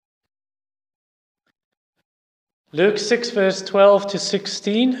Luke 6, verse 12 to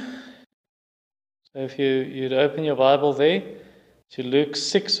 16. So if you'd open your Bible there to Luke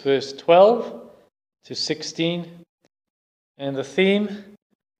 6, verse 12 to 16. And the theme,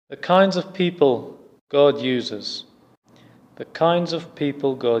 the kinds of people God uses. The kinds of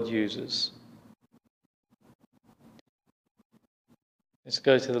people God uses. Let's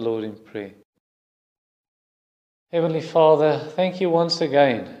go to the Lord in prayer. Heavenly Father, thank you once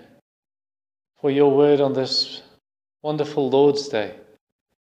again for your word on this wonderful Lord's Day.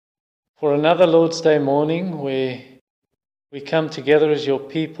 For another Lord's Day morning where we come together as your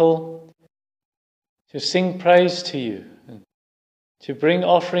people to sing praise to you and to bring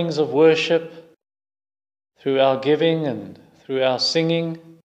offerings of worship through our giving and through our singing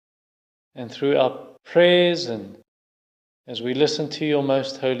and through our prayers, and as we listen to your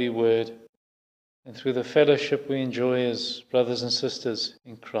most holy word and through the fellowship we enjoy as brothers and sisters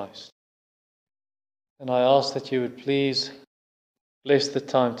in Christ. And I ask that you would please bless the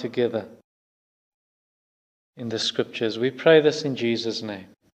time together in the scriptures. We pray this in Jesus' name.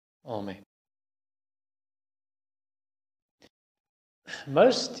 Amen.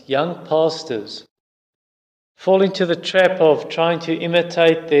 Most young pastors fall into the trap of trying to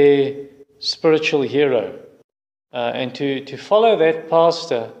imitate their spiritual hero and to follow that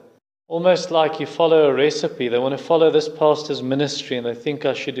pastor almost like you follow a recipe. They want to follow this pastor's ministry and they think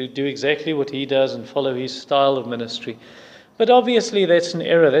I should do exactly what he does and follow his style of ministry. But obviously that's an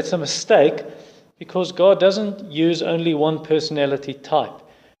error, that's a mistake, because God doesn't use only one personality type.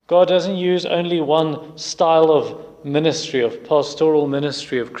 God doesn't use only one style of ministry, of pastoral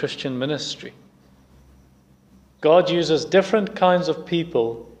ministry, of Christian ministry. God uses different kinds of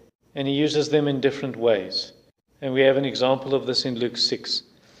people and he uses them in different ways. And we have an example of this in Luke 6.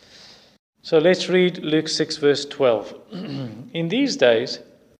 So let's read Luke 6 verse 12. In these days,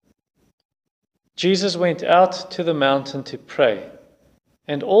 Jesus went out to the mountain to pray,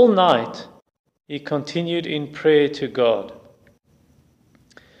 and all night he continued in prayer to God.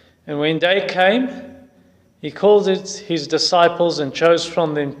 And when day came, he called his disciples and chose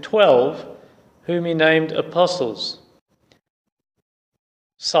from them 12, whom he named apostles.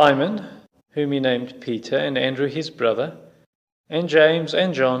 Simon, whom he named Peter, and Andrew his brother, and James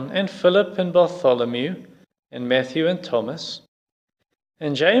and John, and Philip and Bartholomew, and Matthew and Thomas,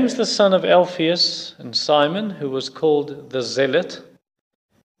 and James the son of Alphaeus, and Simon, who was called the Zealot,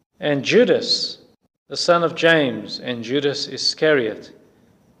 and Judas, the son of James, and Judas Iscariot,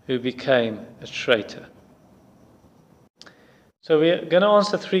 who became a traitor. So we're going to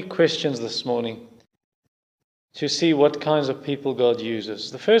answer 3 questions this morning to see what kinds of people God uses.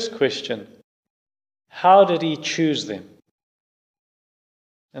 The first question, how did he choose them?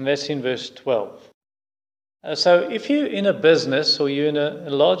 And that's in verse 12. So if you're in a business or you're in a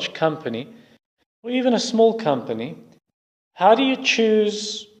large company or even a small company, how do you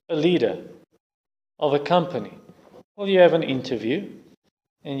choose a leader of a company? Well, you have an interview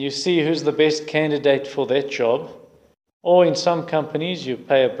and you see who's the best candidate for that job. Or in some companies you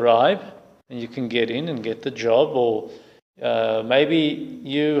pay a bribe and you can get in and get the job. Or maybe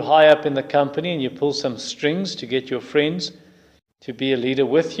you high up in the company and you pull some strings to get your friends to be a leader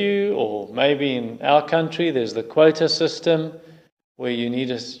with you. Or maybe in our country there's the quota system where you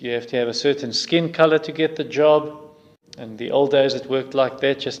have to have a certain skin color to get the job. And the old days it worked like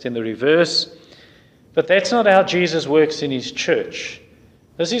that, just in the reverse. But that's not how Jesus works in his church.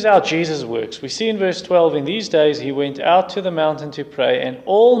 This is how Jesus works. We see in verse 12, in these days he went out to the mountain to pray, and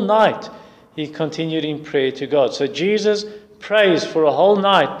all night he continued in prayer to God. So Jesus prays for a whole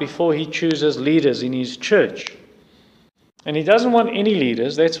night before he chooses leaders in his church. And he doesn't want any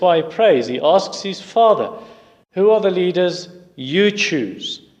leaders, that's why he prays. He asks his Father, who are the leaders you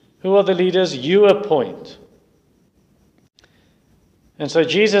choose? Who are the leaders you appoint? And so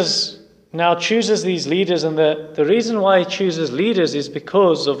Jesus now chooses these leaders, and the reason why he chooses leaders is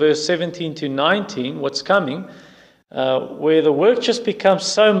because of verse 17 to 19, what's coming, where the work just becomes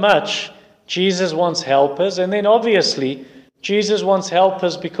so much. Jesus wants helpers, and then obviously Jesus wants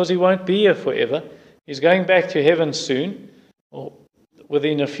helpers because he won't be here forever. He's going back to heaven soon, or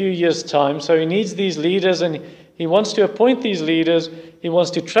within a few years' time, so he needs these leaders, and he wants to appoint these leaders, he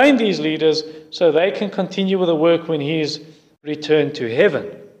wants to train these leaders so they can continue with the work when he is returned to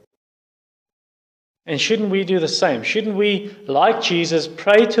heaven. And shouldn't we do the same? Shouldn't we, like Jesus,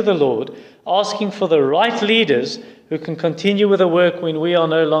 pray to the Lord, asking for the right leaders who can continue with the work when we are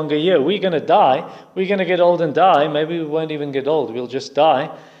no longer here? We're going to die. We're going to get old and die. Maybe we won't even get old. We'll just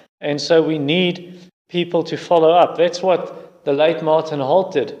die. And so we need people to follow up. That's what the late Martin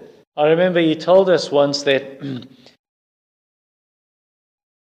Holt did. I remember he told us once that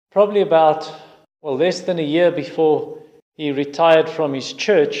probably about Well, less than a year before he retired from his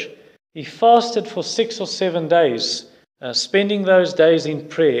church, he fasted for 6 or 7 days, spending those days in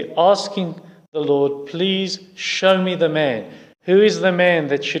prayer, asking the Lord, please show me the man. Who is the man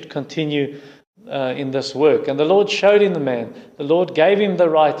that should continue in this work? And the Lord showed him the man. The Lord gave him the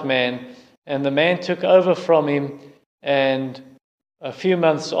right man, and the man took over from him. And a few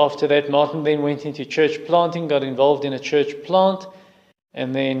months after that, Martin then went into church planting, got involved in a church plant,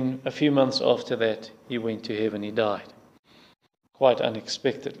 and then a few months after that, he went to heaven. He died, quite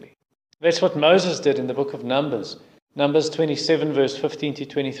unexpectedly. That's what Moses did in the book of Numbers. Numbers 27, verse 15 to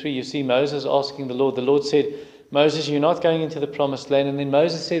 23. You see Moses asking the Lord. The Lord said, Moses, you're not going into the promised land. And then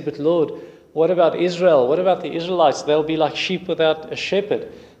Moses said, but Lord, what about Israel? What about the Israelites? They'll be like sheep without a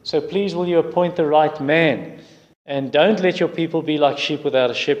shepherd. So please will you appoint the right man? And don't let your people be like sheep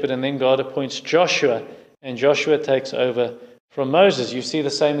without a shepherd. And then God appoints Joshua, and Joshua takes over from Moses. You see the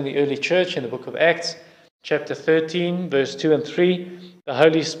same in the early church in the book of Acts, chapter 13, verse 2 and 3. The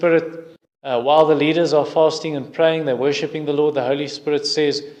Holy Spirit, while the leaders are fasting and praying, they're worshiping the Lord, the Holy Spirit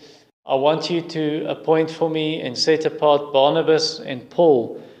says, I want you to appoint for me and set apart Barnabas and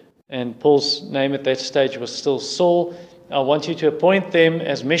Paul. And Paul's name at that stage was still Saul. I want you to appoint them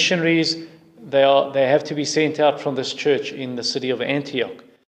as missionaries. They have to be sent out from this church in the city of Antioch.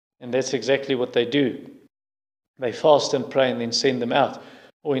 And that's exactly what they do. They fast and pray and then send them out.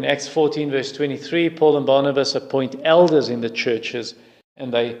 Or in Acts 14, verse 23, Paul and Barnabas appoint elders in the churches,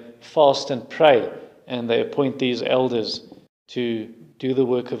 and they fast and pray, and they appoint these elders to do the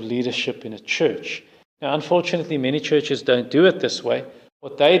work of leadership in a church. Now, unfortunately, many churches don't do it this way.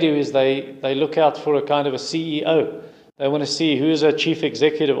 What they do is they look out for a kind of a CEO. They want to see who's a chief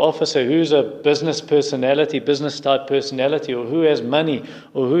executive officer, who's a business personality, business type personality, or who has money,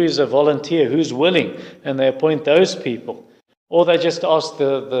 or who is a volunteer, who's willing, and they appoint those people. Or they just ask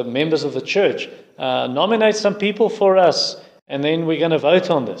the members of the church, nominate some people for us, and then we're going to vote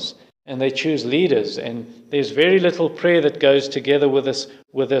on this. And they choose leaders, and there's very little prayer that goes together with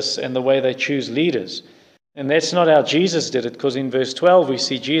this and the way they choose leaders. And that's not how Jesus did it, because in verse 12 we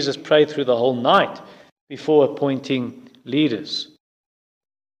see Jesus pray through the whole night before appointing leaders.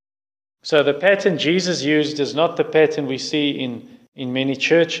 So the pattern Jesus used is not the pattern we see in many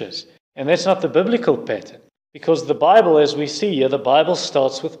churches. And that's not the biblical pattern. Because the Bible, as we see here, the Bible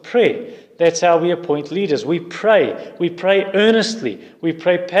starts with prayer. That's how we appoint leaders. We pray. We pray earnestly. We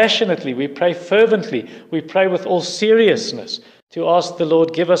pray passionately. We pray fervently. We pray with all seriousness to ask the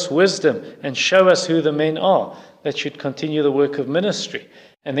Lord, give us wisdom and show us who the men are that should continue the work of ministry.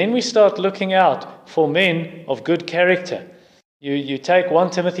 And then we start looking out for men of good character. You take 1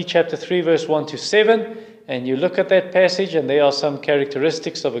 Timothy chapter 3, verse 1 to 7, and you look at that passage, and there are some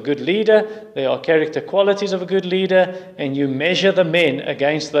characteristics of a good leader. There are character qualities of a good leader, and you measure the men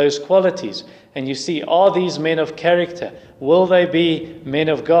against those qualities. And you see, are these men of character? Will they be men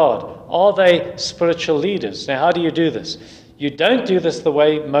of God? Are they spiritual leaders? Now, how do you do this? You don't do this the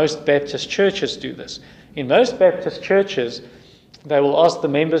way most Baptist churches do this. In most Baptist churches, they will ask the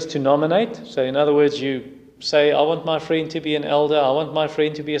members to nominate. So in other words, you say, I want my friend to be an elder. I want my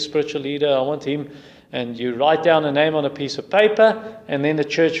friend to be a spiritual leader. I want him. And you write down a name on a piece of paper, and then the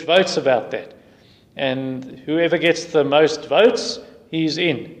church votes about that. And whoever gets the most votes, he's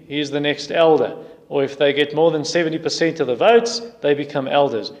in. He's the next elder. Or if they get more than 70% of the votes, they become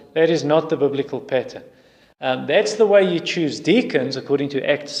elders. That is not the biblical pattern. That's the way you choose deacons, according to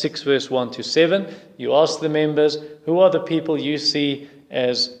Acts 6, verse 1 to 7. You ask the members, who are the people you see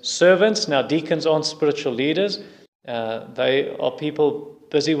as servants? Now, deacons aren't spiritual leaders. They are people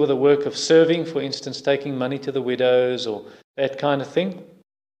busy with the work of serving, for instance, taking money to the widows or that kind of thing,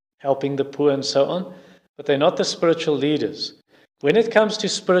 helping the poor and so on. But they're not the spiritual leaders. When it comes to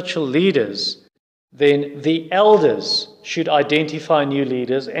spiritual leaders, then the elders should identify new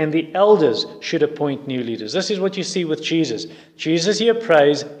leaders, and the elders should appoint new leaders. This is what you see with Jesus. Jesus here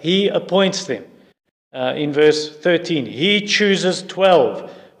prays, he appoints them. In verse 13, he chooses 12.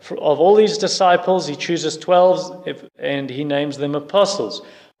 Of all his disciples, he chooses 12, and he names them apostles.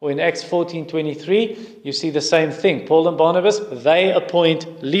 Or in Acts 14:23, you see the same thing. Paul and Barnabas, they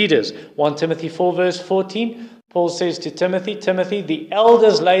appoint leaders. 1 Timothy 4, verse 14, Paul says to Timothy, Timothy, the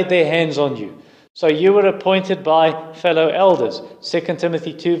elders laid their hands on you. So you were appointed by fellow elders. 2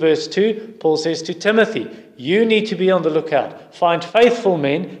 Timothy 2 verse 2, Paul says to Timothy, you need to be on the lookout. Find faithful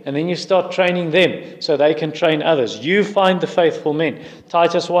men, and then you start training them so they can train others. You find the faithful men.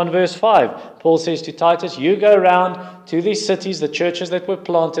 Titus 1 verse 5, Paul says to Titus, you go around to these cities, the churches that were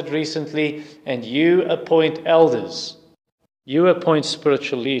planted recently, and you appoint elders. You appoint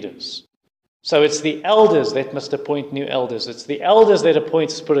spiritual leaders. So it's the elders that must appoint new elders. It's the elders that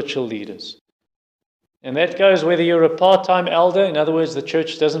appoint spiritual leaders. And that goes whether you're a part-time elder, in other words, the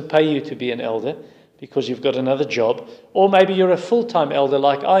church doesn't pay you to be an elder because you've got another job, or maybe you're a full-time elder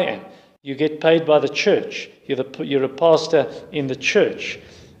like I am. You get paid by the church. You're a pastor in the church.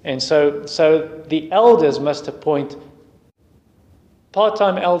 And so the elders must appoint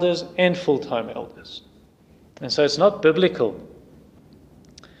part-time elders and full-time elders. And so it's not biblical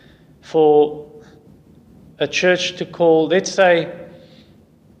for a church to call, let's say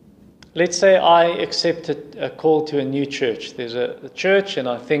I accepted a call to a new church. There's a church and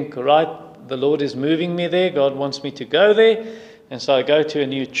I think, right, the Lord is moving me there. God wants me to go there. And so I go to a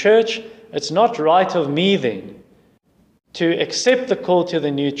new church. It's not right of me then to accept the call to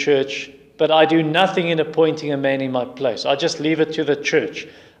the new church, but I do nothing in appointing a man in my place. I just leave it to the church.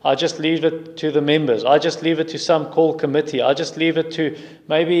 I just leave it to the members. I just leave it to some call committee. I just leave it to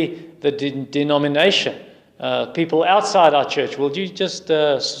maybe the denomination. People outside our church. Will you just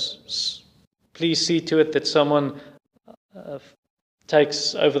please see to it that someone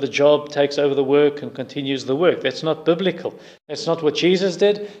takes over the job, takes over the work, and continues the work? That's not biblical. That's not what Jesus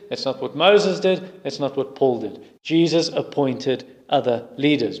did. That's not what Moses did. That's not what Paul did. Jesus appointed other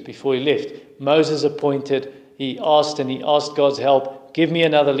leaders before he left. Moses appointed, he asked God's help, give me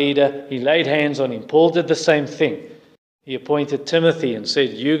another leader. He laid hands on him. Paul did the same thing. He appointed Timothy and said,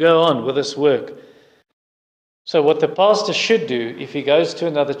 you go on with this work. So what the pastor should do if he goes to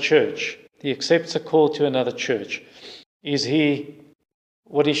another church, he accepts a call to another church,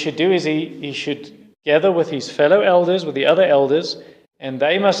 what he should do is he should gather with his fellow elders, with the other elders, and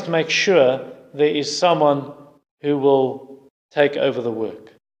they must make sure there is someone who will take over the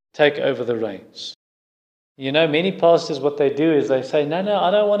work, take over the reins. You know, many pastors, what they do is they say, no,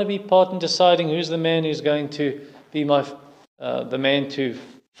 I don't want to be part in deciding who's the man who's going to be the man to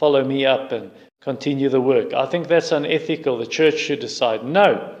follow me up and continue the work. I think that's unethical. The church should decide.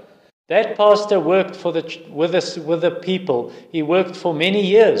 No, that pastor worked with the people. He worked for many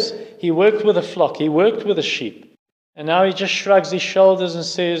years. He worked with the flock. He worked with the sheep. And now he just shrugs his shoulders and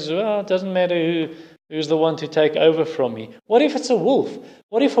says, well, it doesn't matter who's the one to take over from me. What if it's a wolf?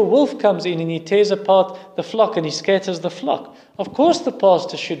 What if a wolf comes in and he tears apart the flock and he scatters the flock? Of course the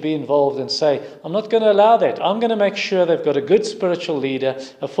pastor should be involved and say, I'm not going to allow that. I'm going to make sure they've got a good spiritual leader,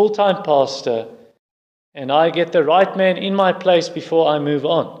 a full-time pastor, and I get the right man in my place before I move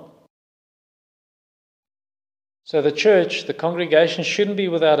on. So the church, the congregation shouldn't be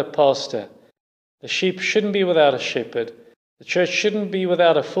without a pastor. The sheep shouldn't be without a shepherd. The church shouldn't be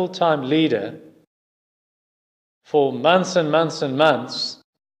without a full-time leader for months and months and months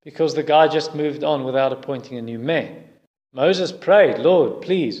because the guy just moved on without appointing a new man. Moses prayed, Lord,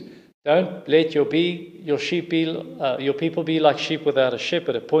 please don't let your people be like sheep without a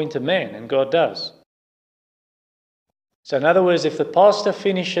shepherd. Appoint a man, and God does. So in other words, if the pastor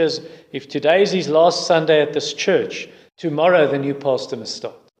finishes, if today is his last Sunday at this church, tomorrow the new pastor must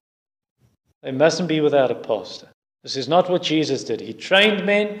start. They mustn't be without a pastor. This is not what Jesus did. He trained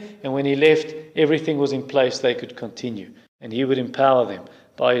men, and when he left, everything was in place. They could continue, and he would empower them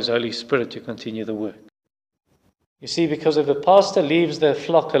by his Holy Spirit to continue the work. You see, because if the pastor leaves the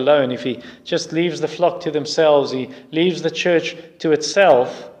flock alone, if he just leaves the flock to themselves, he leaves the church to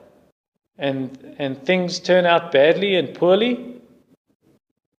itself, and things turn out badly and poorly,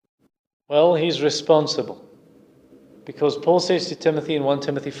 well, he's responsible. Because Paul says to Timothy in 1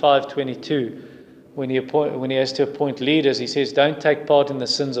 Timothy 5:22, when he has to appoint leaders, he says, don't take part in the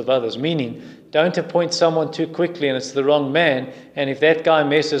sins of others. Meaning, don't appoint someone too quickly and it's the wrong man, and if that guy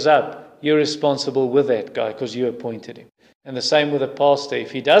messes up, you're responsible with that guy because you appointed him. And the same with a pastor.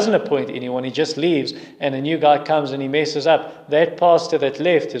 If he doesn't appoint anyone, he just leaves, and a new guy comes and he messes up, that pastor that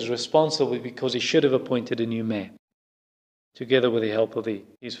left is responsible because he should have appointed a new man, together with the help of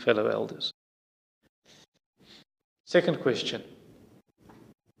his fellow elders. Second question.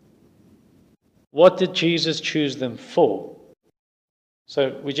 What did Jesus choose them for?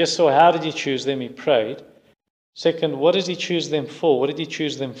 So we just saw how did he choose them? He prayed. Second, what does he choose them for? What did he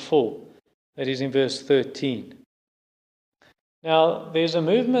choose them for? That is in verse 13. Now, there's a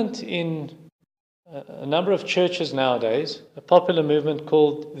movement in a number of churches nowadays, a popular movement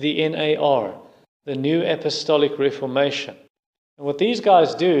called the NAR, the New Apostolic Reformation. And what these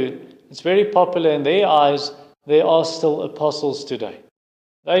guys do, it's very popular in their eyes. There are still apostles today.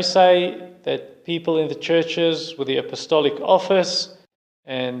 They say that people in the churches with the apostolic office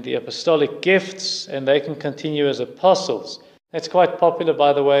and the apostolic gifts, and they can continue as apostles. That's quite popular,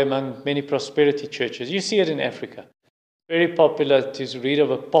 by the way, among many prosperity churches. You see it in Africa. Very popular to read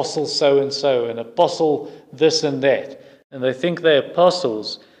of apostle so-and-so and apostle this and that. And they think they're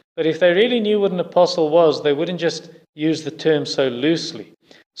apostles. But if they really knew what an apostle was, they wouldn't just use the term so loosely.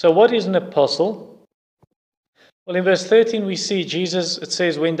 So what is an apostle? Well, in verse 13 we see Jesus, it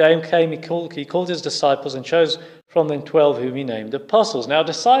says, when day came, he called his disciples and chose from them 12 whom he named apostles. Now,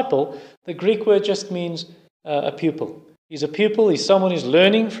 disciple, the Greek word just means a pupil. He's a pupil, he's someone who's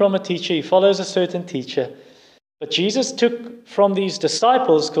learning from a teacher, he follows a certain teacher. But Jesus took from these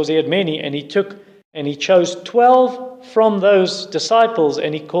disciples, because he had many, and he chose 12 from those disciples,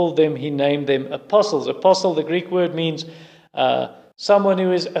 and he named them apostles. Apostle, the Greek word means someone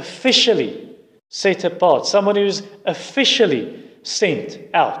who is officially set apart, someone who is officially sent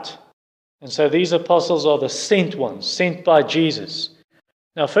out. And so these apostles are the sent ones, sent by Jesus.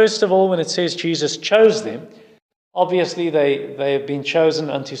 Now, first of all, when it says Jesus chose them, obviously they have been chosen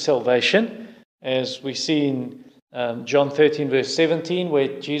unto salvation, as we see in John 13, verse 17,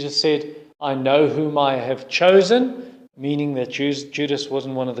 where Jesus said, I know whom I have chosen, meaning that Judas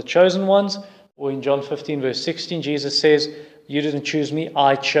wasn't one of the chosen ones. Or in John 15, verse 16, Jesus says, you didn't choose me,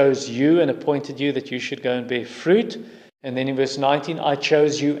 I chose you and appointed you that you should go and bear fruit. And then in verse 19, I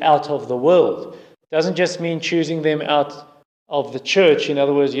chose you out of the world. It doesn't just mean choosing them out of the church. In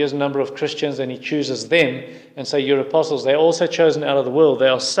other words, here's a number of Christians and he chooses them and say, you're apostles. They're also chosen out of the world. They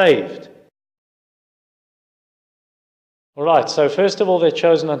are saved. All right, so first of all, they're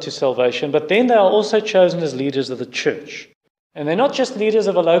chosen unto salvation, but then they are also chosen as leaders of the church. And they're not just leaders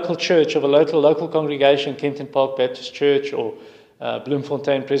of a local church, of a local congregation, Kempton Park Baptist Church or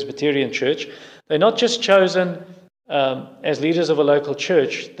Bloemfontein Presbyterian Church. They're not just chosen as leaders of a local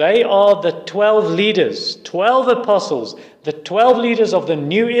church. They are the 12 leaders, 12 apostles, the 12 leaders of the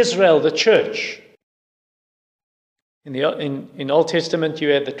new Israel, the church. In Old Testament, you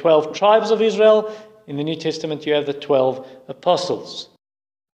had the 12 tribes of Israel. In the New Testament, you have the 12 apostles.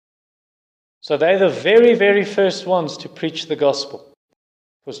 So they're the very, very first ones to preach the gospel.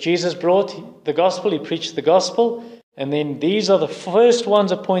 Because Jesus brought the gospel, he preached the gospel, and then these are the first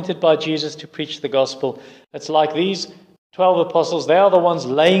ones appointed by Jesus to preach the gospel. It's like these 12 apostles, they are the ones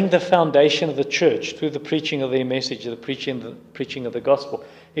laying the foundation of the church through the preaching of their message, the preaching of the gospel.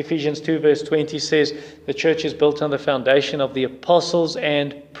 Ephesians 2 verse 20 says, the church is built on the foundation of the apostles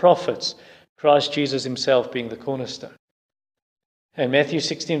and prophets, Christ Jesus himself being the cornerstone. In Matthew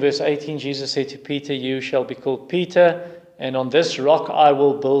 16 verse 18, Jesus said to Peter, you shall be called Peter, and on this rock I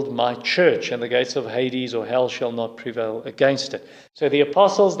will build my church, and the gates of Hades or hell shall not prevail against it. So the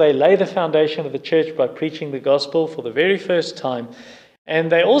apostles, they lay the foundation of the church by preaching the gospel for the very first time.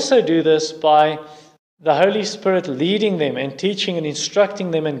 And they also do this by the Holy Spirit leading them and teaching and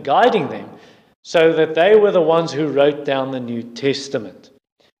instructing them and guiding them, so that they were the ones who wrote down the New Testament.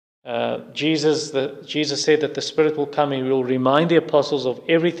 Jesus said that the Spirit will come and will remind the apostles of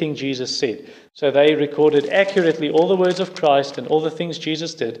everything Jesus said. So they recorded accurately all the words of Christ and all the things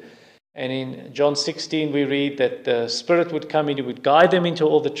Jesus did. And in John 16 we read that the Spirit would come and he would guide them into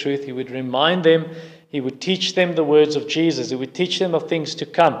all the truth. He would remind them. He would teach them the words of Jesus. He would teach them of things to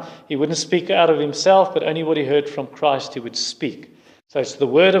come. He wouldn't speak out of himself, but only what he heard from Christ he would speak. So it's the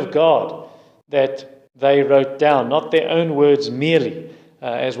Word of God that they wrote down, not their own words merely.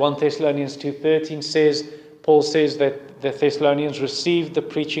 As 1 Thessalonians 2:13 says, Paul says that the Thessalonians received the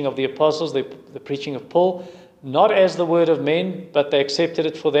preaching of the apostles, the preaching of Paul, not as the word of men, but they accepted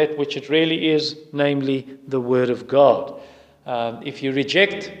it for that which it really is, namely the word of God. If you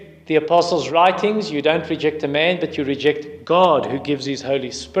reject the apostles' writings, you don't reject a man, but you reject God who gives his Holy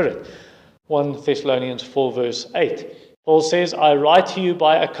Spirit. 1 Thessalonians 4 verse 8. Paul says, I write to you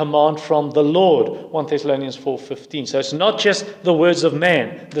by a command from the Lord, 1 Thessalonians 4:15. So it's not just the words of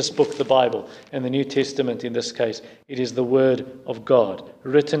man, this book, the Bible, and the New Testament in this case. It is the word of God,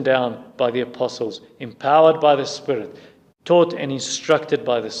 written down by the apostles, empowered by the Spirit, taught and instructed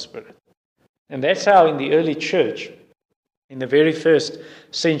by the Spirit. And that's how in the early church, in the very first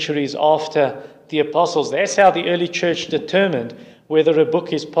centuries after the apostles, that's how the early church determined whether a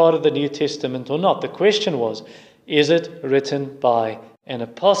book is part of the New Testament or not. The question was, is it written by an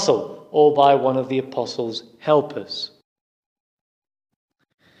apostle or by one of the apostles' helpers?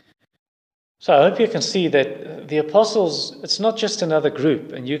 So I hope you can see that the apostles, it's not just another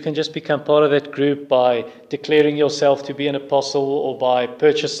group, and you can just become part of that group by declaring yourself to be an apostle or by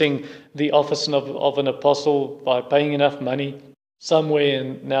purchasing the office of an apostle, by paying enough money somewhere,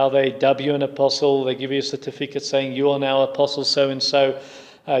 and now they dub you an apostle. They give you a certificate saying you are now apostle so-and-so.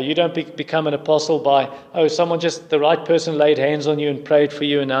 You don't become an apostle by, the right person laid hands on you and prayed for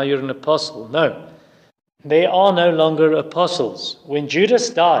you and now you're an apostle. No, there are no longer apostles. When Judas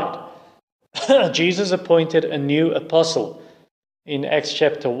died, Jesus appointed a new apostle in Acts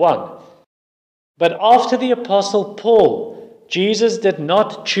chapter 1. But after the apostle Paul, Jesus did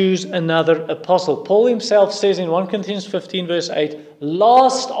not choose another apostle. Paul himself says in 1 Corinthians 15 verse 8,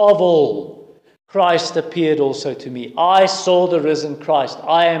 last of all, Christ appeared also to me. I saw the risen Christ.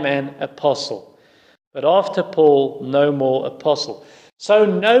 I am an apostle. But after Paul, no more apostle. So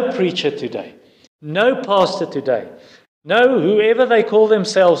no preacher today, no pastor today, no whoever they call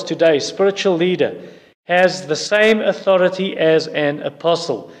themselves today, spiritual leader, has the same authority as an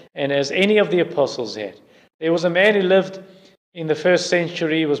apostle and as any of the apostles had. There was a man who lived in the first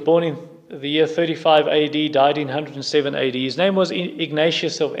century. He was born in the year 35 AD, died in 107 AD. His name was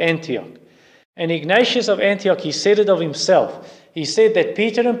Ignatius of Antioch. And Ignatius of Antioch, he said it of himself. He said that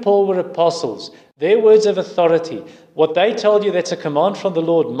Peter and Paul were apostles. Their words of authority, what they told you, that's a command from the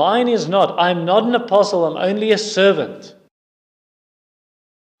Lord. Mine is not. I'm not an apostle. I'm only a servant.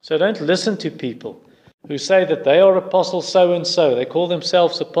 So don't listen to people who say that they are apostles so-and-so. They call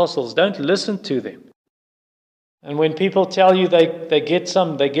themselves apostles. Don't listen to them. And when people tell you they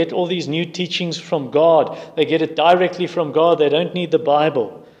get all these new teachings from God, they get it directly from God, they don't need the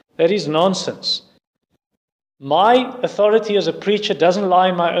Bible. That is nonsense. My authority as a preacher doesn't lie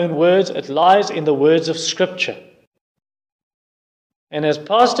in my own words, it lies in the words of Scripture. And as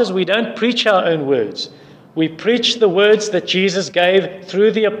pastors, we don't preach our own words. We preach the words that Jesus gave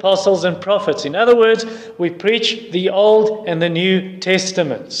through the apostles and prophets. In other words, we preach the Old and the New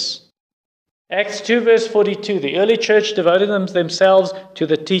Testaments. Acts 2 verse 42, the early church devoted themselves to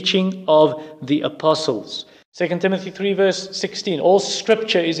the teaching of the apostles. 2 Timothy 3 verse 16, all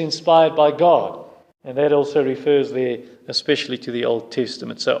Scripture is inspired by God. And that also refers there especially to the Old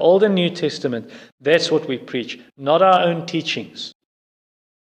Testament. So Old and New Testament, that's what we preach, not our own teachings.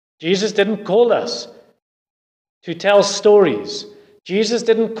 Jesus didn't call us to tell stories. Jesus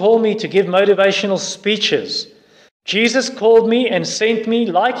didn't call me to give motivational speeches. Jesus called me and sent me,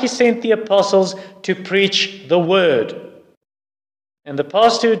 like he sent the apostles, to preach the word. And the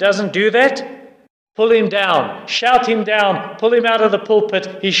pastor who doesn't do that, pull him down, shout him down, pull him out of the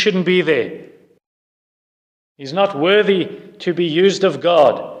pulpit. He shouldn't be there. He's not worthy to be used of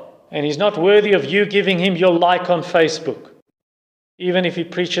God, and he's not worthy of you giving him your like on Facebook, even if he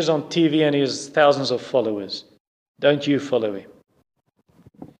preaches on TV and he has thousands of followers. Don't you follow him.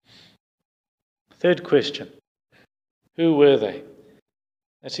 Third question. Who were they?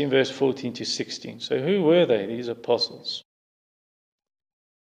 That's in verse 14 to 16. So who were they, these apostles?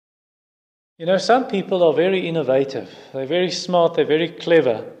 You know, some people are very innovative. They're very smart, they're very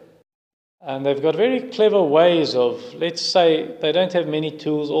clever. And they've got very clever ways of, let's say, they don't have many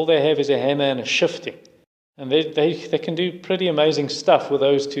tools. All they have is a hammer and a shifting. And they can do pretty amazing stuff with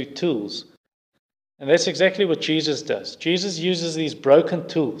those two tools. And that's exactly what Jesus does. Jesus uses these broken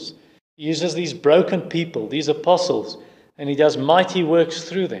tools. He uses these broken people, these apostles, and he does mighty works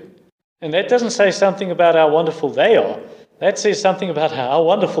through them. And that doesn't say something about how wonderful they are. That says something about how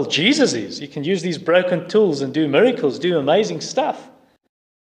wonderful Jesus is. He can use these broken tools and do miracles, do amazing stuff.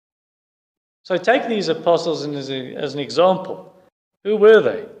 So take these apostles as an example. Who were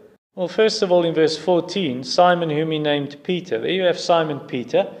they? Well, first of all, in verse 14, Simon, whom he named Peter. There you have Simon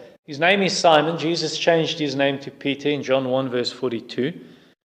Peter. His name is Simon. Jesus changed his name to Peter in John 1, verse 42.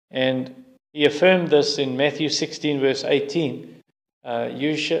 And he affirmed this in Matthew 16, verse 18.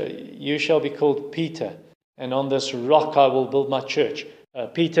 You shall be called Peter, and on this rock I will build my church.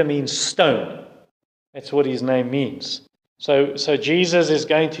 Peter means stone. That's what his name means. So Jesus is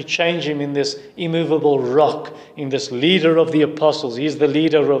going to change him in this immovable rock, in this leader of the apostles. He's the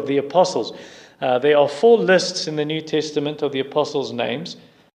leader of the apostles. There are 4 lists in the New Testament of the apostles' names,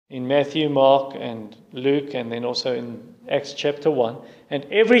 in Matthew, Mark, and Luke, and then also in Acts chapter 1. And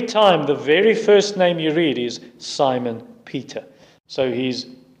every time, the very first name you read is Simon Peter. So he's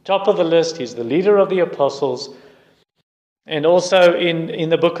top of the list. He's the leader of the apostles. And also in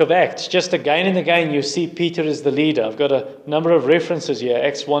the book of Acts, just again and again, you see Peter is the leader. I've got a number of references here.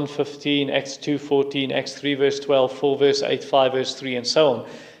 Acts 1:15, Acts 2:14, Acts 3 verse 12, 4 verse 8, 5 verse 3, and so on.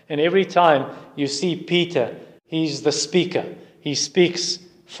 And every time you see Peter, he's the speaker. He speaks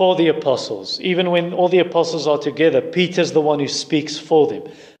for the apostles. Even when all the apostles are together, Peter's the one who speaks for them.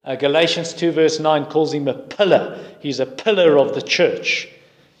 Galatians 2 verse 9 calls him a pillar. He's a pillar of the church.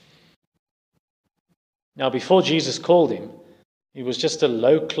 Now, before Jesus called him, he was just a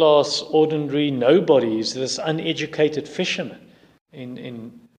low-class, ordinary nobody. He's this uneducated fisherman.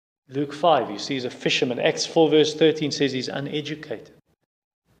 In Luke 5, you see he's a fisherman. Acts 4 verse 13 says he's uneducated.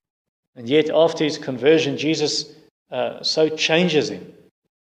 And yet, after his conversion, Jesus so changes him.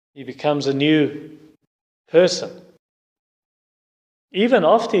 He becomes a new person. Even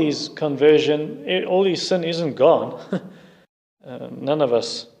after his conversion, all his sin isn't gone. None of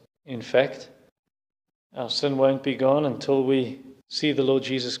us, in fact. Our sin won't be gone until we see the Lord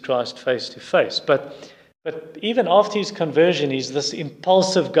Jesus Christ face to face. But But even after his conversion, he's this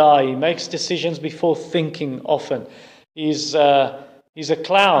impulsive guy. He makes decisions before thinking often. He's a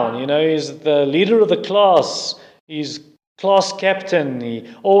clown, he's the leader of the class. He's class captain. He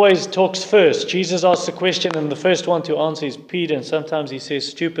always talks first. Jesus asks a question, and the first one to answer is Peter, and sometimes he says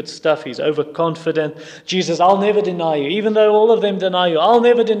stupid stuff. He's overconfident. Jesus, I'll never deny you. Even though all of them deny you, I'll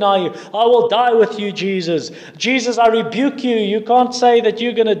never deny you. I will die with you, Jesus. Jesus, I rebuke you. You can't say that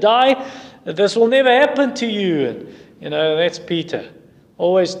you're going to die. This will never happen to you. And, that's Peter.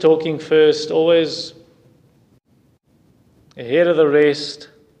 Always talking first, always ahead of the rest.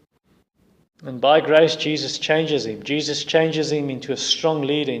 And by grace, Jesus changes him. Jesus changes him into a strong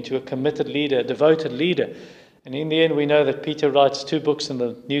leader, into a committed leader, a devoted leader. And in the end, we know that Peter writes 2 books in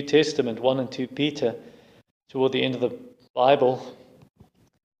the New Testament, 1 and 2 Peter, toward the end of the Bible.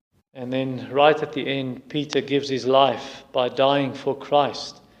 And then right at the end, Peter gives his life by dying for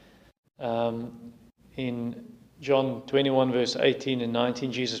Christ. In John 21, verse 18 and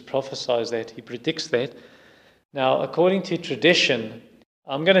 19, Jesus prophesies that. He predicts that. Now, according to tradition,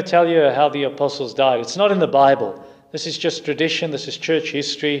 I'm going to tell you how the apostles died. It's not in the Bible. This is just tradition. This is church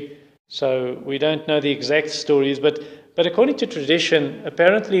history. So we don't know the exact stories. But according to tradition,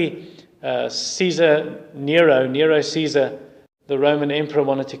 apparently Nero Caesar, the Roman emperor,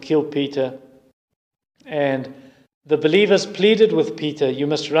 wanted to kill Peter. And the believers pleaded with Peter, you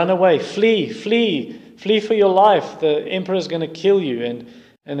must run away, flee for your life. The emperor is going to kill you.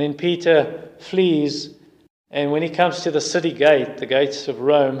 And then Peter flees. And when he comes to the city gate, the gates of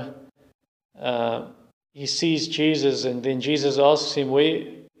Rome, he sees Jesus, and then Jesus asks him where,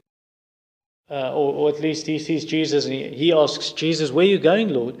 or at least he sees Jesus, and he asks Jesus, where are you going,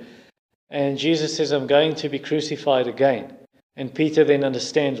 Lord? And Jesus says, I'm going to be crucified again. And Peter then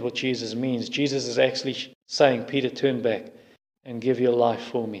understands what Jesus means. Jesus is actually saying, Peter, turn back and give your life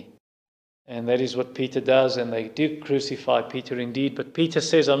for me. And that is what Peter does, and they do crucify Peter indeed. But Peter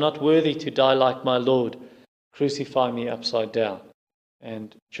says, I'm not worthy to die like my Lord. Crucify me upside down.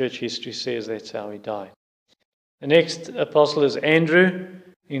 And church history says that's how he died. The next apostle is Andrew.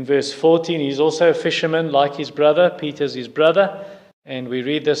 In verse 14, he's also a fisherman like his brother. Peter's his brother. And we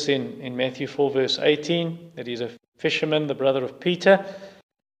read this in Matthew 4, verse 18, that he's a fisherman, the brother of Peter.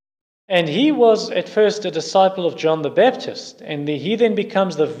 And he was at first a disciple of John the Baptist. And he then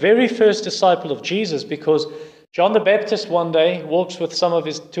becomes the very first disciple of Jesus, because John the Baptist one day walks with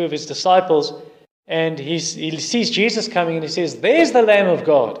two of his disciples, and he sees Jesus coming, and he says, there's the Lamb of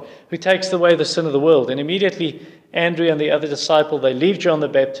God who takes away the sin of the world. And immediately Andrew and the other disciple, they leave John the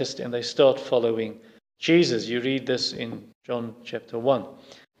Baptist and they start following Jesus. You read this in John chapter 1,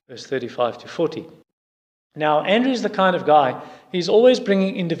 verse 35 to 40. Now, Andrew's the kind of guy, he's always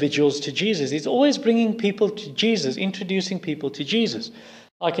bringing individuals to Jesus. He's always bringing people to Jesus, introducing people to Jesus.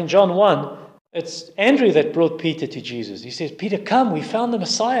 Like in John 1, it's Andrew that brought Peter to Jesus. He says, Peter, come, we found the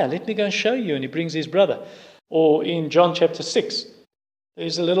Messiah. Let me go and show you. And he brings his brother. Or in John chapter 6,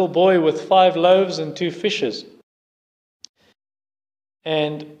 there's a little boy with 5 loaves and 2 fishes.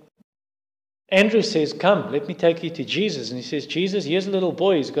 And Andrew says, come, let me take you to Jesus. And he says, Jesus, here's a little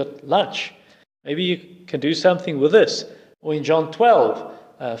boy. He's got lunch. Maybe you can do something with this. Or in John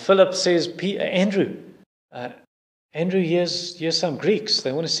 12, Philip says, Andrew, here's some Greeks.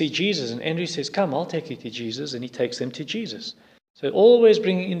 They want to see Jesus. And Andrew says, come, I'll take you to Jesus. And he takes them to Jesus. So always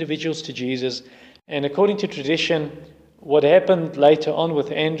bringing individuals to Jesus. And according to tradition, what happened later on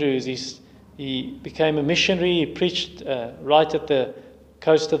with Andrew is he became a missionary. He preached right at the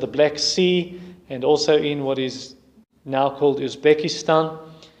coast of the Black Sea, and also in what is now called Uzbekistan.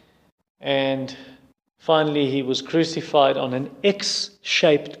 And finally, he was crucified on an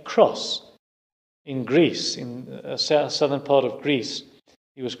X-shaped cross in Greece, in the southern part of Greece.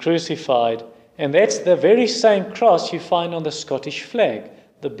 He was crucified, and that's the very same cross you find on the Scottish flag,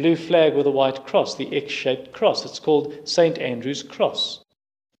 the blue flag with a white cross, the X-shaped cross. It's called St. Andrew's Cross.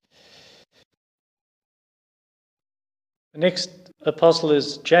 The next apostle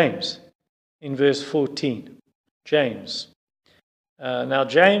is James, in verse 14. James. Now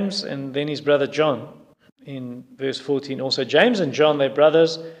James and then his brother John, in verse 14 also. James and John, they're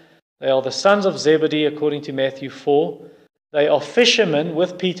brothers. They are the sons of Zebedee, according to Matthew 4. They are fishermen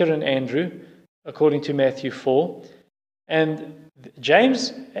with Peter and Andrew, according to Matthew 4. And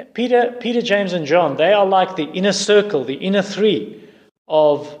Peter, James, and John, they are like the inner circle, the inner 3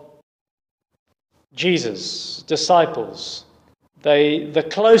 of Jesus' disciples. The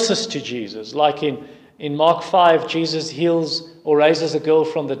closest to Jesus. Like in Mark 5, Jesus heals or raises a girl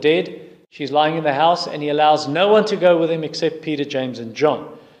from the dead. She's lying in the house, and he allows no one to go with him except Peter, James, and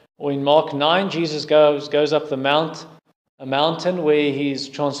John. Or in Mark 9, Jesus goes up the mount a mountain where he's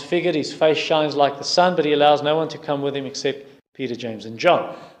transfigured, his face shines like the sun, but he allows no one to come with him except Peter, James, and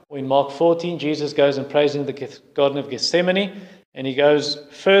John. Or in Mark 14, Jesus goes and prays in the Garden of Gethsemane, and he goes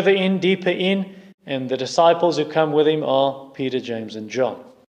further in, deeper in, and the disciples who come with him are Peter, James, and John.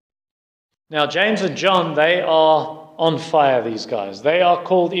 Now, James and John, they are on fire, these guys. They are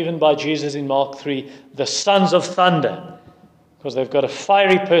called, even by Jesus in Mark 3, the sons of thunder, because they've got a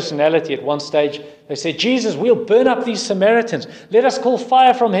fiery personality. At one stage, they said, Jesus, we'll burn up these Samaritans. Let us call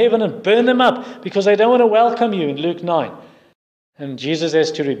fire from heaven and burn them up, because they don't want to welcome you, in Luke 9. And Jesus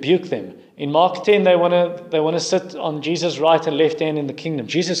has to rebuke them. In Mark 10, they want to sit on Jesus' right and left hand in the kingdom.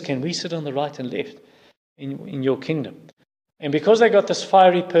 Jesus, can we sit on the right and left in your kingdom? And because they got this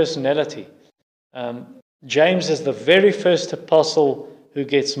fiery personality, James is the very first apostle who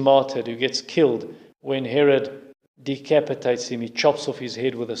gets martyred, who gets killed when Herod decapitates him. He chops off his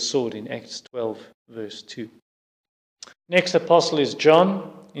head with a sword in Acts 12, verse 2. Next apostle is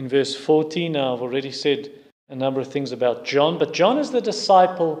John in verse 14. Now, I've already said a number of things about John, but John is the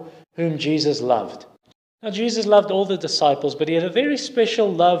disciple whom Jesus loved. Now, Jesus loved all the disciples, but he had a very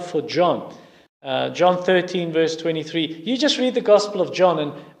special love for John. John 13, verse 23. You just read the Gospel of John,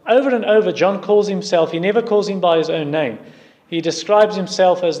 and over, John calls himself, he never calls him by his own name. He describes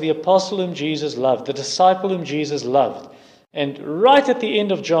himself as the apostle whom Jesus loved, the disciple whom Jesus loved. And right at the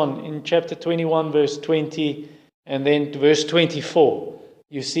end of John, in chapter 21, verse 20, and then verse 24,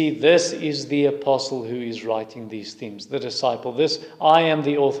 you see, this is the apostle who is writing these things, the disciple. I am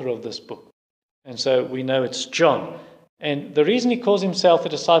the author of this book. And so we know it's John. And the reason he calls himself the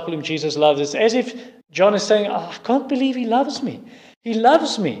disciple whom Jesus loves is as if John is saying, I can't believe he loves me. He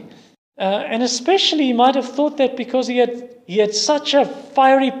loves me. And especially he might have thought that because he had such a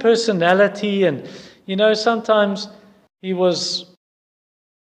fiery personality, and sometimes he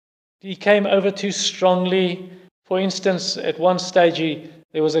came over too strongly. For instance, at one stage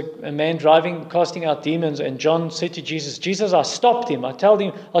there was a man casting out demons, and John said to Jesus, Jesus, I stopped him. I told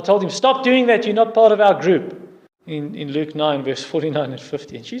him, stop doing that. You're not part of our group. In Luke 9, verse 49 and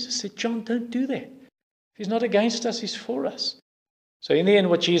 50. And Jesus said, John, don't do that. If he's not against us, he's for us. So in the end,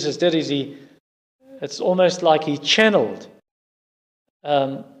 what Jesus did is it's almost like he channeled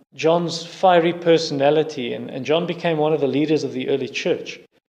John's fiery personality, and John became one of the leaders of the early church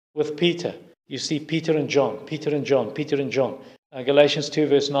with Peter. You see Peter and John, Peter and John, Peter and John. Galatians 2,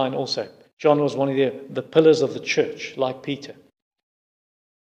 verse 9 also. John was one of the pillars of the church, like Peter.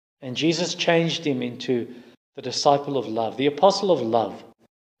 And Jesus changed him into the disciple of love, the apostle of love.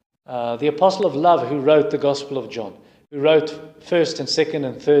 The apostle of love who wrote the Gospel of John, who wrote 1st and 2nd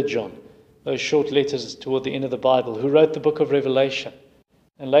and 3rd John, those short letters toward the end of the Bible, who wrote the book of Revelation.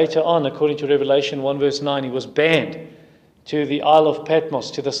 And later on, according to Revelation 1, verse 9, he was banned to the Isle of Patmos,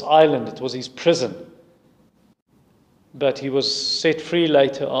 to this island. It was his prison. But he was set free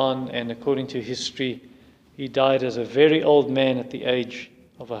later on, and according to history, he died as a very old man at the age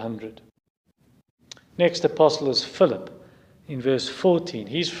of 100. Next apostle is Philip in verse 14.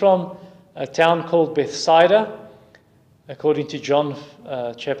 He's from a town called Bethsaida. According to John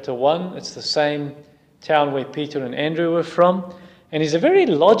chapter 1, it's the same town where Peter and Andrew were from. And he's a very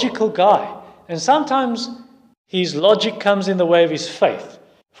logical guy. And sometimes his logic comes in the way of his faith.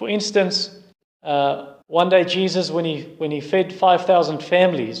 For instance, one day Jesus, when he fed 5,000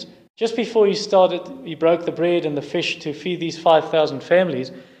 families, just before he broke the bread and the fish to feed these 5,000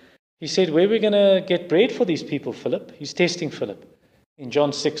 families, he said, where are we going to get bread for these people, Philip? He's testing Philip. In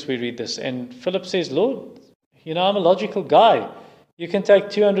John 6, we read this. And Philip says, Lord, I'm a logical guy. You can take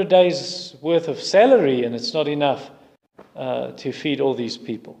 200 days' worth of salary, and it's not enough to feed all these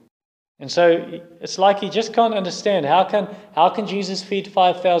people. And so it's like he just can't understand. How can Jesus feed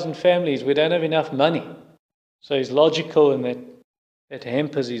 5,000 families? We don't have enough money. So he's logical, and that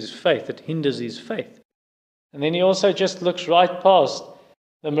hampers his faith. It hinders his faith. And then he also just looks right past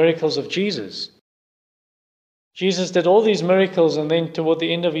the miracles of Jesus. Jesus did all these miracles, and then toward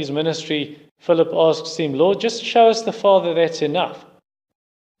the end of his ministry, Philip asks him, Lord, just show us the Father, that's enough.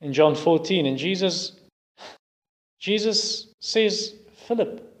 In John 14, and Jesus says,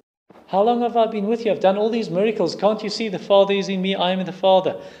 Philip, how long have I been with you? I've done all these miracles. Can't you see the Father is in me, I am in the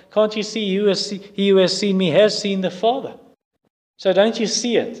Father? Can't you see he who has seen me has seen the Father? So don't you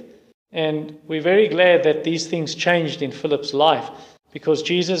see it? And we're very glad that these things changed in Philip's life, because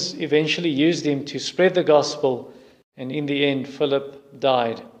Jesus eventually used him to spread the gospel, and in the end, Philip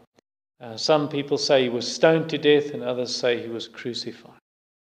died. Some people say he was stoned to death, and others say he was crucified.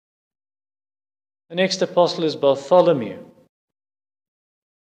 The next apostle is Bartholomew.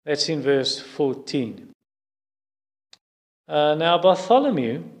 That's in verse 14. Now,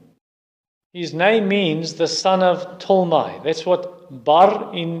 Bartholomew His name means the son of Tolmai. That's what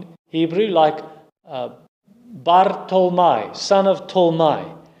Bar in Hebrew, like Bar Tolmai, son of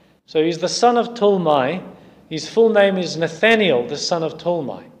Tolmai. So he's the son of Tolmai. His full name is Nathaniel, the son of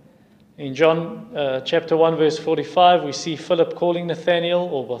Tolmai. In John chapter 1, verse 45, we see Philip calling Nathaniel,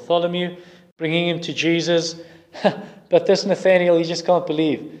 or Bartholomew, bringing him to Jesus. But this Nathaniel, he just can't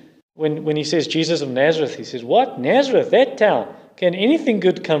believe. When he says Jesus of Nazareth, he says, what? Nazareth, that town? Can anything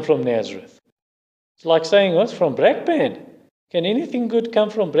good come from Nazareth? It's like saying, what's from Brakpan? Can anything good come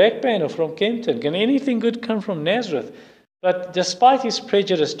from Brakpan or from Kempton? Can anything good come from Nazareth? But despite his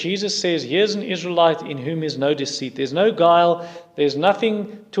prejudice, Jesus says, here's an Israelite in whom is no deceit. There's no guile. There's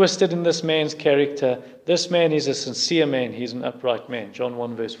nothing twisted in this man's character. This man is a sincere man. He's an upright man. John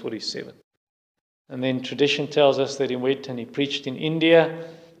 1 verse 47. And then tradition tells us that he went and he preached in India.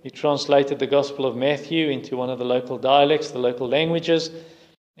 He translated the Gospel of Matthew into one of the local dialects, the local languages.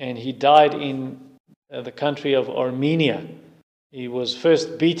 And he died in the country of Armenia. He was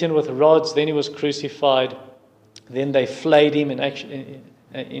first beaten with rods, then he was crucified. Then they flayed him, and actually,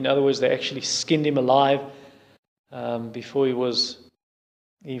 in other words, they actually skinned him alive before he was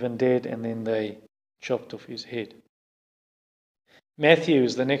even dead, and then they chopped off his head. Matthew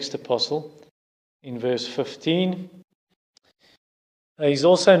is the next apostle in verse 15. He's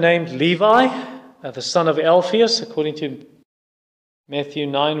also named Levi, the son of Alphaeus, according to Matthew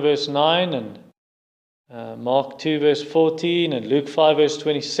 9 verse 9 and Mark 2 verse 14 and Luke 5 verse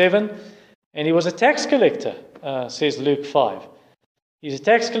 27. And he was a tax collector, says Luke 5. He's a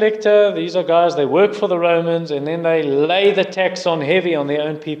tax collector. These are guys, they work for the Romans, and then they lay the tax on heavy on their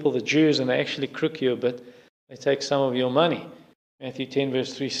own people, the Jews, and they actually crook you a bit. They take some of your money. Matthew 10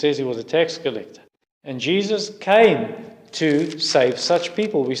 verse 3 says he was a tax collector. And Jesus came to save such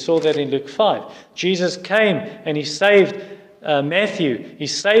people. We saw that in Luke 5. Jesus came and he saved Matthew. He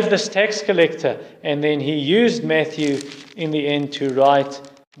saved this tax collector, and then he used Matthew in the end to write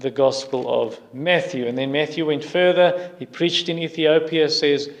the Gospel of Matthew. And then Matthew went further. He preached in Ethiopia,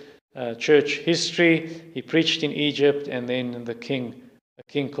 says church history. He preached in Egypt, and then a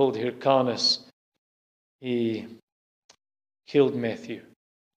king called Hyrcanus, he killed Matthew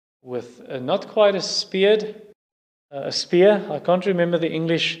with not quite a spear. I can't remember the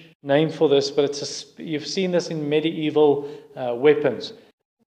English name for this, but you've seen this in medieval weapons.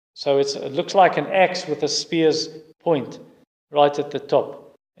 So it looks like an axe with a spear's point right at the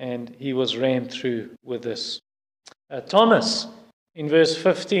top, and he was rammed through with this. Thomas, in verse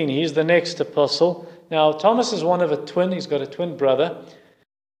 15, he's the next apostle. Now, Thomas is one of a twin. He's got a twin brother,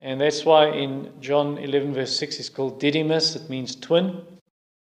 and that's why in John 11, verse 6, he's called Didymus. It means twin.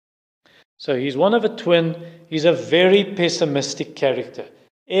 So he's one of a twin. He's a very pessimistic character.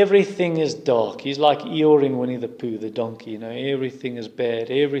 Everything is dark. He's like Eeyore in Winnie the Pooh, the donkey. Everything is bad.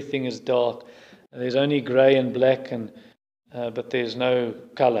 Everything is dark. There's only grey and black, but there's no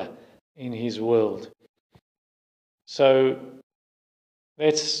color in his world. So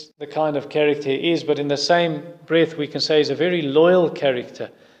that's the kind of character he is. But in the same breath, we can say he's a very loyal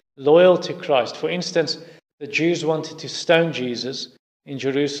character, loyal to Christ. For instance, the Jews wanted to stone Jesus in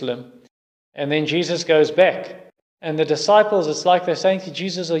Jerusalem. And then Jesus goes back. And the disciples, it's like they're saying to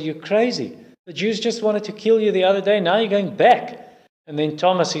Jesus, are you crazy? The Jews just wanted to kill you the other day. Now you're going back. And then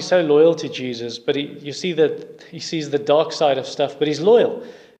Thomas, he's so loyal to Jesus. But you see that he sees the dark side of stuff. But he's loyal.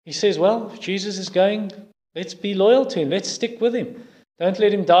 He says, well, if Jesus is going, let's be loyal to him. Let's stick with him. Don't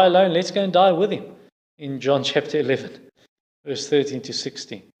let him die alone. Let's go and die with him. In John chapter 11, verse 13 to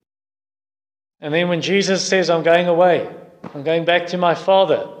 16. And then when Jesus says, I'm going away. I'm going back to my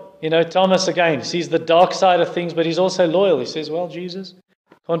Father. Thomas again sees the dark side of things, but he's also loyal. He says, well, Jesus,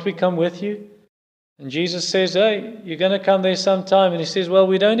 can't we come with you? And Jesus says, hey, you're going to come there sometime. And he says, well,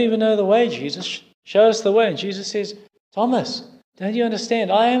 we don't even know the way, Jesus. Show us the way. And Jesus says, Thomas, don't you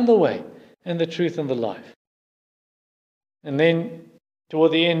understand? I am the way and the truth and the life. And then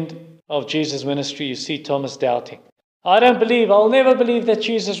toward the end of Jesus' ministry, you see Thomas doubting. I'll never believe that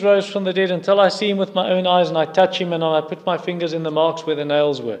Jesus rose from the dead until I see him with my own eyes and I touch him and I put my fingers in the marks where the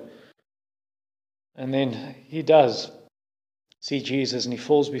nails were. And then he does see Jesus and he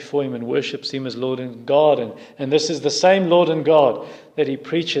falls before him and worships him as Lord and God. And this is the same Lord and God that he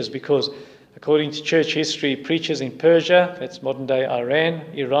preaches, because according to church history, he preaches in Persia, that's modern day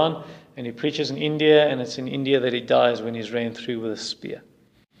Iran, and he preaches in India, and it's in India that he dies when he's ran through with a spear.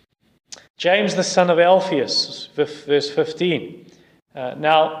 James, the son of Alphaeus, verse 15.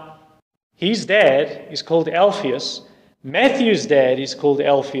 Now, his dad is called Alphaeus. Matthew's dad is called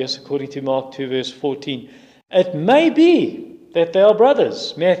Alphaeus, according to Mark 2, verse 14. It may be that they are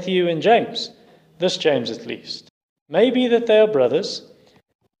brothers, Matthew and James. This James at least. May be that they are brothers.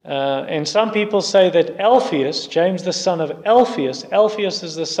 And some people say that Alphaeus, James the son of Alphaeus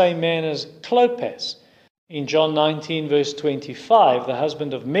is the same man as Clopas in John 19 verse 25, the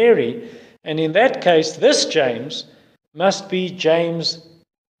husband of Mary. And in that case, this James must be James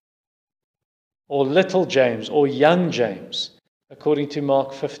or little James or young James, according to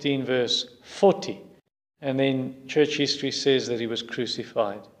Mark 15 verse 40. And then church history says that he was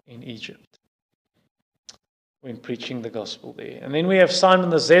crucified in Egypt when preaching the gospel there. And then we have Simon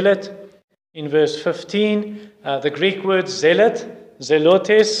the Zealot in verse 15. The Greek word zealot,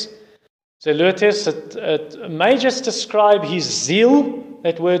 zelotes, it may just describe his zeal,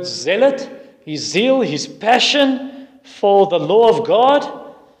 that word zealot, his zeal, his passion for the law of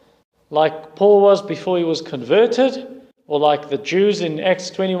God, like Paul was before he was converted, or like the Jews in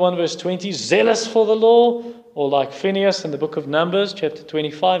Acts 21 verse 20, zealous for the law, or like Phinehas in the book of Numbers, chapter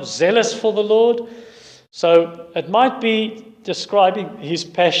 25, zealous for the Lord. So it might be describing his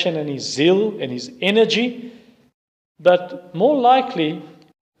passion and his zeal and his energy, but more likely,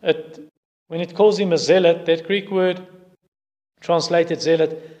 when it calls him a zealot, that Greek word translated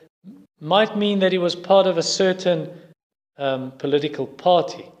zealot might mean that he was part of a certain political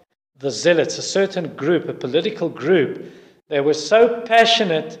party. The zealots, a certain group, a political group, they were so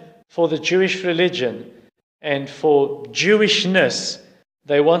passionate for the Jewish religion and for Jewishness,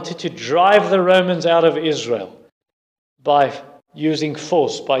 they wanted to drive the Romans out of Israel by using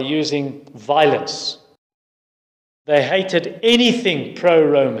force, by using violence. They hated anything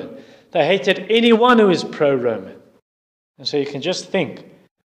pro-Roman. They hated anyone who is pro-Roman. And so you can just think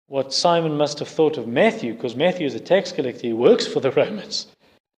what Simon must have thought of Matthew, because Matthew is a tax collector. He works for the Romans.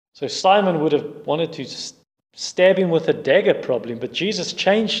 So Simon would have wanted to stab him with a dagger probably, but Jesus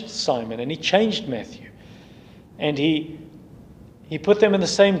changed Simon and he changed Matthew. And he put them in the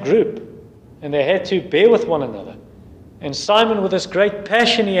same group, and they had to bear with one another. And Simon, with this great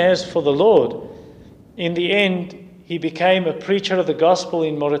passion he has for the Lord, in the end, he became a preacher of the gospel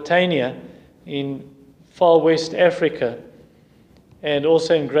in Mauritania, in far West Africa, and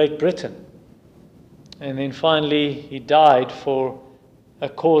also in Great Britain. And then finally, he died for a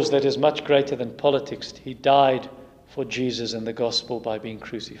cause that is much greater than politics. He died for Jesus and the gospel by being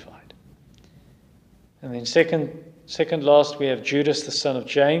crucified. And then second last, we have Judas, the son of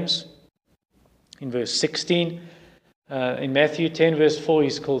James, in verse 16. In Matthew 10, verse 4,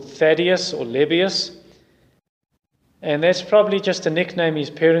 he's called Thaddeus or Lebbaeus. And that's probably just a nickname his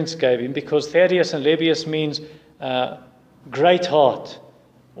parents gave him, because Thaddeus and Lebbaeus means great heart.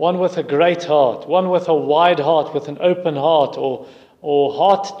 One with a great heart, one with a wide heart, with an open heart, or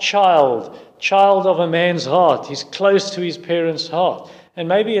heart child of a man's heart. He's close to his parents' heart. And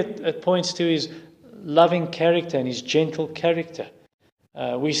maybe it points to his loving character and his gentle character.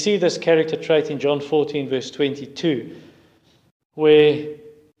 We see this character trait in John 14, verse 22, where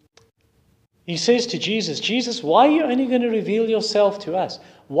he says to Jesus, Jesus, why are you only going to reveal yourself to us?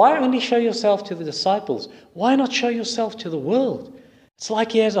 Why only show yourself to the disciples? Why not show yourself to the world? It's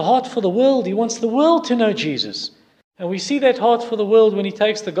like he has a heart for the world. He wants the world to know Jesus. And we see that heart for the world when he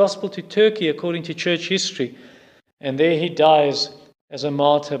takes the gospel to Turkey, according to church history. And there he dies as a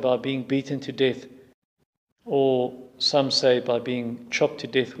martyr by being beaten to death, or some say by being chopped to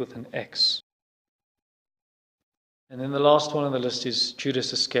death with an axe. And then the last one on the list is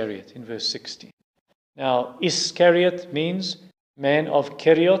Judas Iscariot in verse 16. Now, Iscariot means man of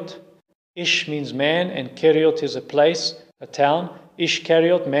Keriot. Ish means man, and Keriot is a place, a town.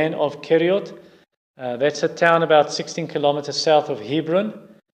 Ishkariot, man of Keriot. That's a town about 16 kilometers south of Hebron,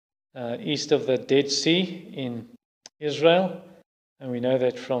 east of the Dead Sea in Israel. And we know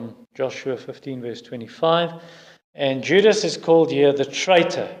that from Joshua 15, verse 25. And Judas is called here the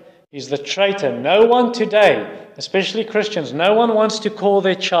traitor. He's the traitor. No one today, especially Christians, no one wants to call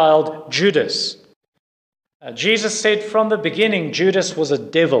their child Judas. Jesus said from the beginning Judas was a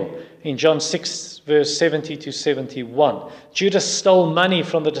devil in John 6, verse 70 to 71. Judas stole money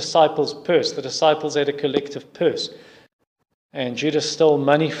from the disciples' purse. The disciples had a collective purse. And Judas stole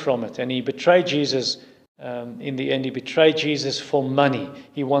money from it. And he betrayed Jesus. In the end, he betrayed Jesus for money.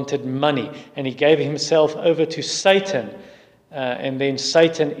 He wanted money. And he gave himself over to Satan. And then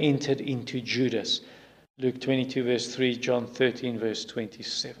Satan entered into Judas. Luke 22, verse 3, John 13, verse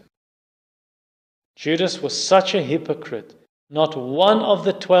 27. Judas was such a hypocrite. Not one of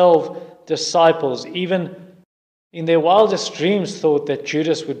the 12 disciples, even in their wildest dreams, thought that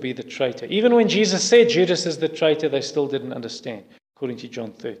Judas would be the traitor. Even when Jesus said Judas is the traitor, they still didn't understand, according to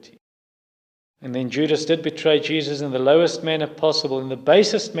John 30. And then Judas did betray Jesus in the lowest manner possible, in the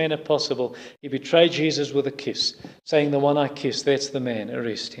basest manner possible. He betrayed Jesus with a kiss, saying, the one I kiss, that's the man,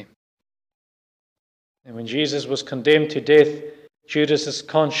 arrest him. And when Jesus was condemned to death, Judas's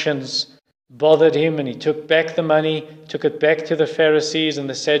conscience bothered him, and he took back the money, took it back to the Pharisees and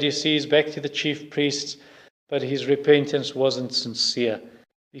the Sadducees, back to the chief priests, but his repentance wasn't sincere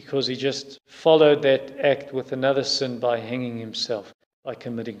because he just followed that act with another sin by hanging himself, by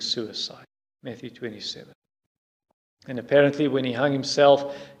committing suicide. Matthew 27. And apparently when he hung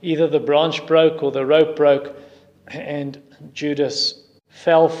himself, either the branch broke or the rope broke, and Judas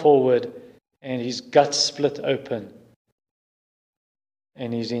fell forward and his guts split open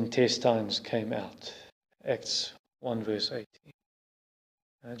and his intestines came out. Acts 1 verse 18.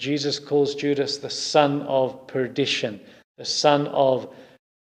 Jesus calls Judas the son of perdition, the son of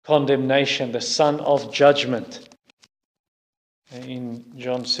condemnation, the son of judgment. In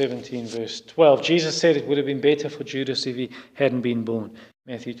John 17 verse 12, Jesus said it would have been better for Judas if he hadn't been born.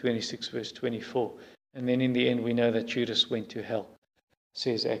 Matthew 26 verse 24. And then in the end we know that Judas went to hell,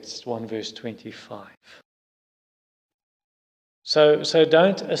 says Acts 1 verse 25. So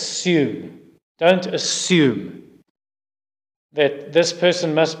don't assume that this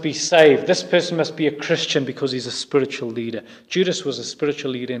person must be saved, this person must be a Christian because he's a spiritual leader. Judas was a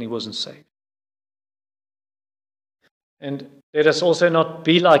spiritual leader and he wasn't saved. And let us also not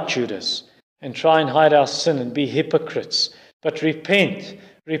be like Judas and try and hide our sin and be hypocrites, but repent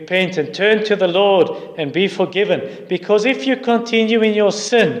and turn to the Lord and be forgiven. Because if you continue in your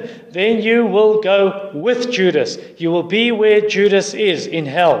sin, then you will go with Judas. You will be where Judas is, in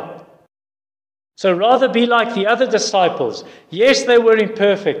hell. So rather be like the other disciples. Yes, they were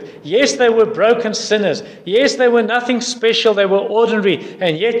imperfect. Yes, they were broken sinners. Yes, they were nothing special. They were ordinary.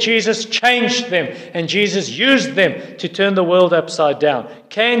 And yet Jesus changed them. And Jesus used them to turn the world upside down.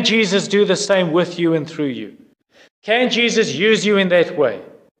 Can Jesus do the same with you and through you? Can Jesus use you in that way?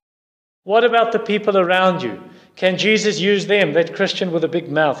 What about the people around you? Can Jesus use them, that Christian with a big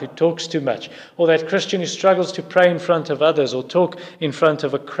mouth who talks too much, or that Christian who struggles to pray in front of others or talk in front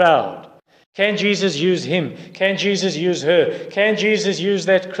of a crowd? Can Jesus use him? Can Jesus use her? Can Jesus use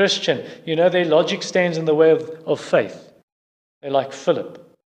that Christian? You know, their logic stands in the way of faith. They're like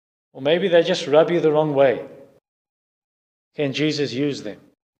Philip. Or maybe they just rub you the wrong way. Can Jesus use them?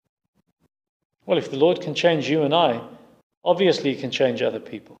 Well, if the Lord can change you and I, obviously He can change other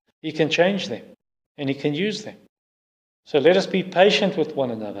people. He can change them, and He can use them. So let us be patient with one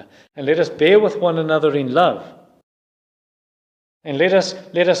another, and let us bear with one another in love. And let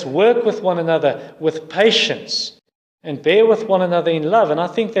us work with one another with patience, and bear with one another in love. And I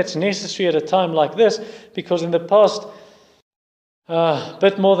think that's necessary at a time like this, because in the past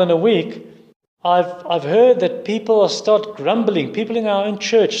bit more than a week, I've heard that people start grumbling. People in our own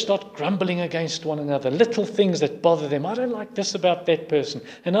church start grumbling against one another. Little things that bother them. I don't like this about that person.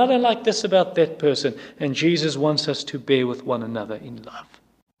 And I don't like this about that person. And Jesus wants us to bear with one another in love,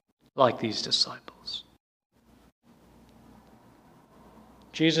 like these disciples.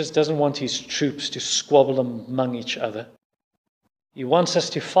 Jesus doesn't want His troops to squabble among each other. He wants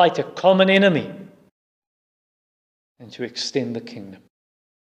us to fight a common enemy and to extend the kingdom.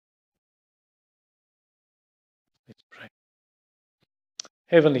 Let's pray.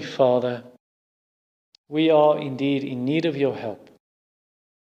 Heavenly Father, we are indeed in need of your help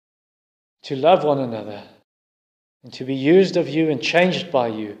to love one another and to be used of you and changed by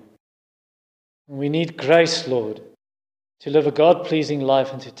you. And we need grace, Lord, to live a God-pleasing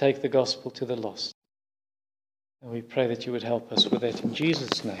life and to take the gospel to the lost. And we pray that you would help us with that in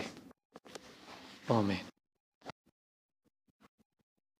Jesus' name. Amen.